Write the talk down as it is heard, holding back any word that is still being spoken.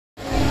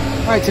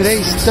Alright,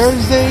 today's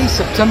Thursday,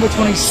 September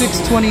 26,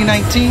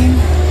 2019.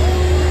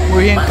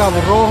 We're here in Cabo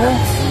Rojo,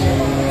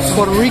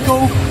 Puerto Rico.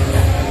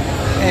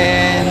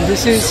 And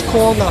this is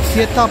called La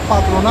Fiestas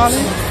Patronales.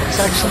 It's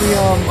actually,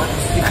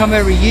 they come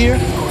every year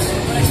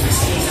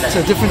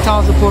to different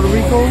towns of Puerto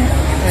Rico.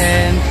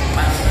 And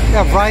they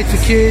have rides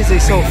for kids, they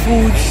sell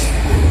foods.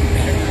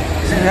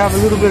 So they have a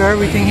little bit of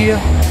everything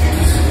here.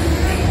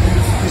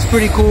 It's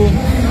pretty cool.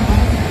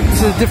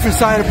 This is a different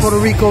side of Puerto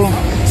Rico.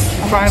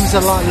 Crime is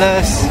a lot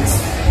less.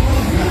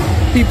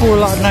 People are a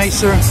lot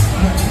nicer.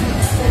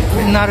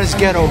 And not as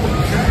ghetto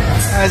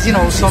as, you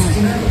know, some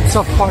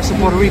tough parts of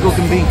Puerto Rico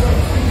can be.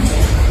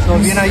 So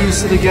if you're not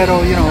used to the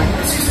ghetto, you know,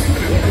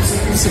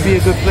 this would be a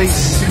good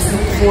place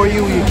for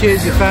you, your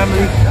kids, your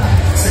family.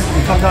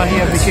 You come down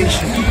here on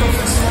vacation.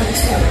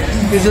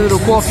 There's a little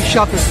coffee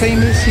shop that's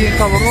famous here in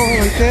Cabo Rojo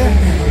right there.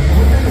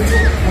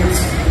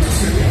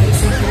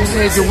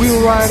 There's a wheel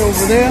ride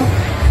over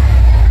there.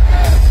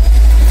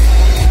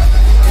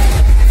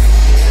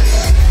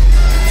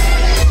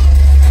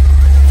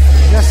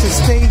 That's the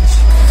stage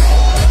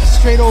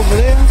straight over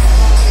there.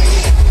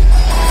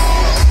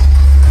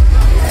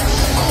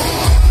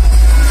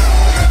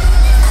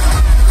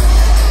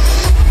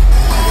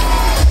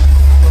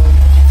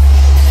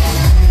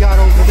 You got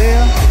over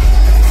there.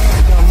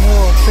 You got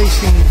more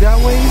facing that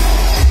way.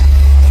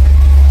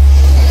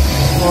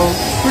 So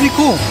pretty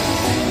cool.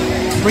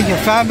 Bring your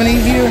family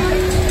here,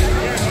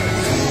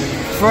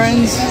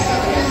 friends.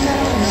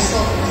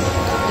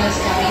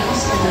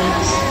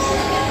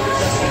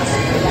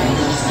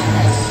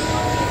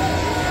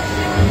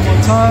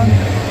 Time.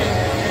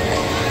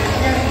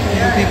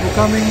 More people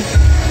coming.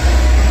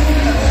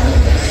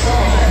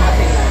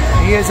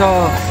 Here's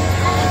a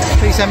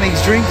place that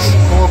makes drinks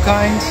of all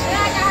kinds.